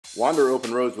Wander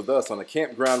open roads with us on a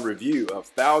campground review of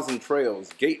Thousand Trails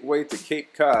Gateway to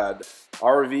Cape Cod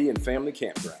RV and Family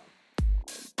Campground.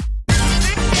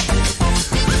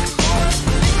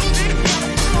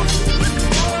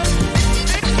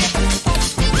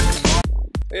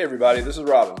 Hey everybody, this is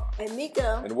Robin. And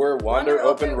Nico. And we're Wander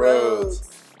Open Roads.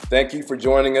 Thank you for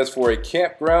joining us for a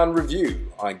campground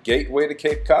review on Gateway to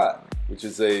Cape Cod, which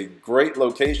is a great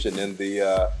location in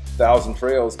the Thousand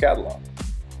Trails catalog.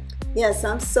 Yes,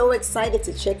 I'm so excited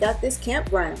to check out this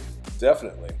campground.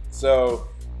 Definitely. So,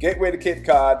 Gateway to Cape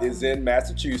Cod is in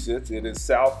Massachusetts. It is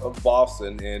south of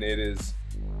Boston, and it is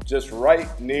just right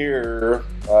near,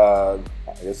 I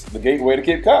guess, the Gateway to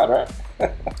Cape Cod, right?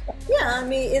 Yeah, I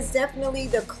mean, it's definitely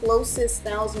the closest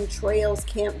Thousand Trails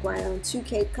campground to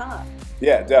Cape Cod.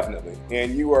 Yeah, definitely.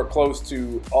 And you are close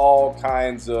to all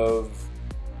kinds of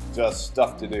just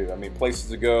stuff to do. I mean, places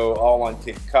to go all on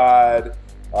Cape Cod.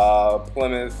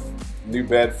 Plymouth, New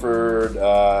Bedford,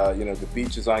 the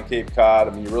beaches on Cape Cod.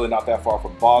 I mean, you're really not that far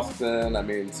from Boston. I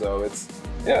mean, so it's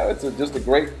just a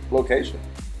great location.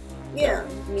 Yeah,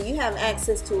 I mean, you have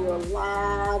access to a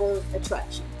lot of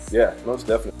attractions. Yeah, most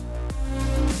definitely.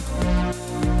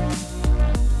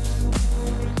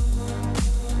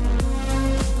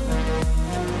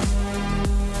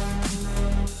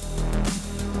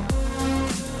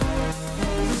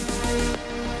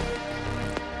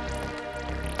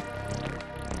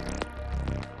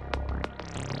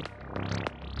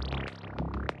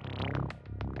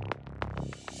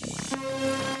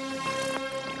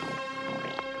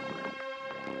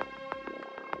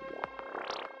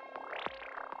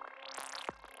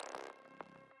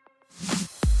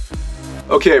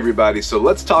 Okay everybody, so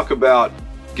let's talk about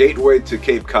Gateway to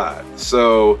Cape Cod.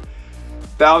 So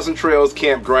Thousand Trails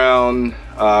Campground,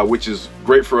 which is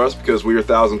great for us because we are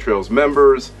Thousand Trails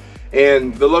members,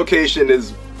 and the location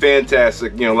is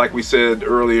fantastic. You know, like we said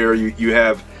earlier, you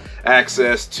have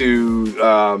access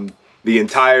to the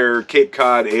entire Cape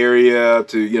Cod area,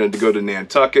 to go to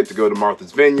Nantucket, to go to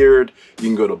Martha's Vineyard. You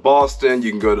can go to Boston,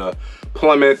 you can go to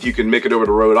Plymouth, you can make it over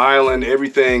to Rhode Island.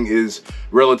 Everything is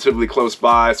relatively close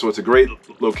by, so it's a great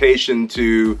location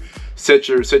to set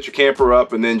your camper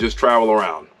up and then just travel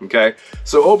around. Okay,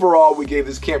 so overall we gave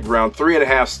this campground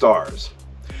 3.5 stars.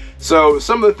 So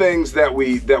some of the things that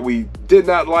we did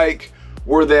not like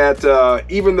were that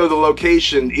even though the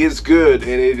location is good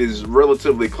and it is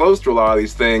relatively close to a lot of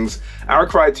these things, our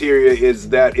criteria is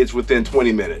that it's within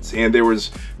 20 minutes, and there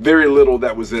was very little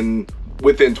that was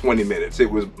within 20 minutes.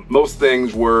 Most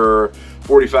things were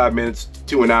 45 minutes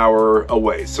to an hour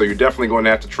away, so you're definitely going to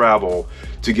have to travel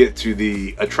to get to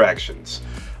the attractions.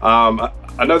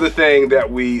 Another thing that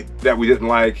we didn't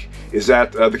like is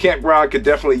that the campground could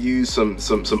definitely use some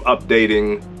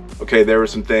updating. Okay, there were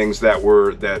some things that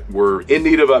were in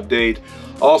need of update.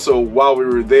 Also, while we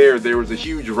were there was a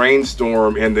huge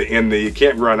rainstorm, and the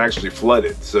campground actually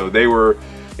flooded. So they were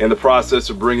in the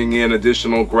process of bringing in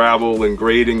additional gravel and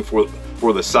grading for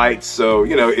the sites. So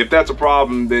if that's a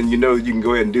problem, then you can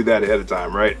go ahead and do that ahead of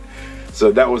time, right?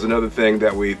 So that was another thing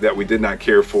that we did not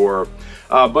care for.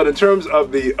 But in terms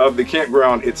of the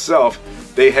campground itself,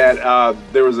 they had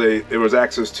there was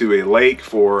access to a lake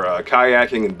for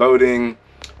kayaking and boating.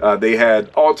 They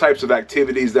had all types of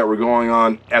activities that were going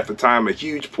on at the time. A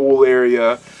huge pool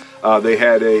area. They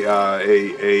had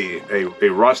a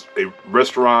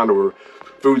restaurant or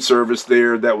food service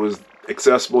there that was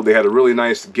accessible. They had a really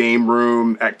nice game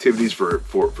room, activities for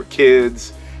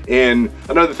kids. And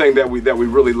another thing that we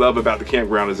really love about the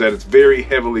campground is that it's very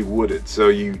heavily wooded, so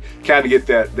you kind of get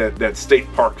that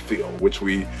state park feel, which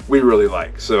we really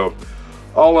like. So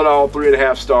all in all,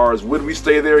 3.5 stars. Would we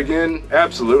stay there again?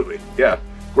 Absolutely. Yeah,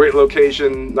 great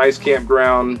location, nice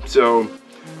campground. So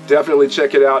definitely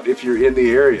check it out if you're in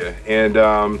the area. And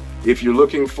if you're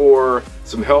looking for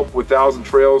some help with Thousand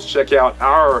Trails, check out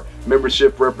our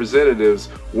membership representatives,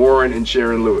 Warren and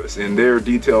Sharon Lewis, and their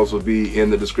details will be in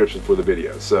the description for the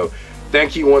video. So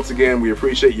thank you once again. We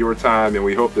appreciate your time, and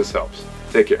we hope this helps.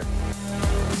 Take care.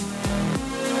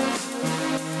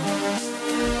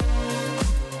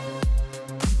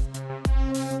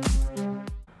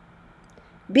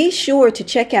 Be sure to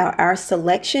check out our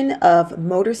selection of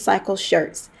motorcycle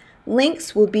shirts.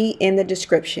 Links will be in the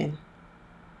description.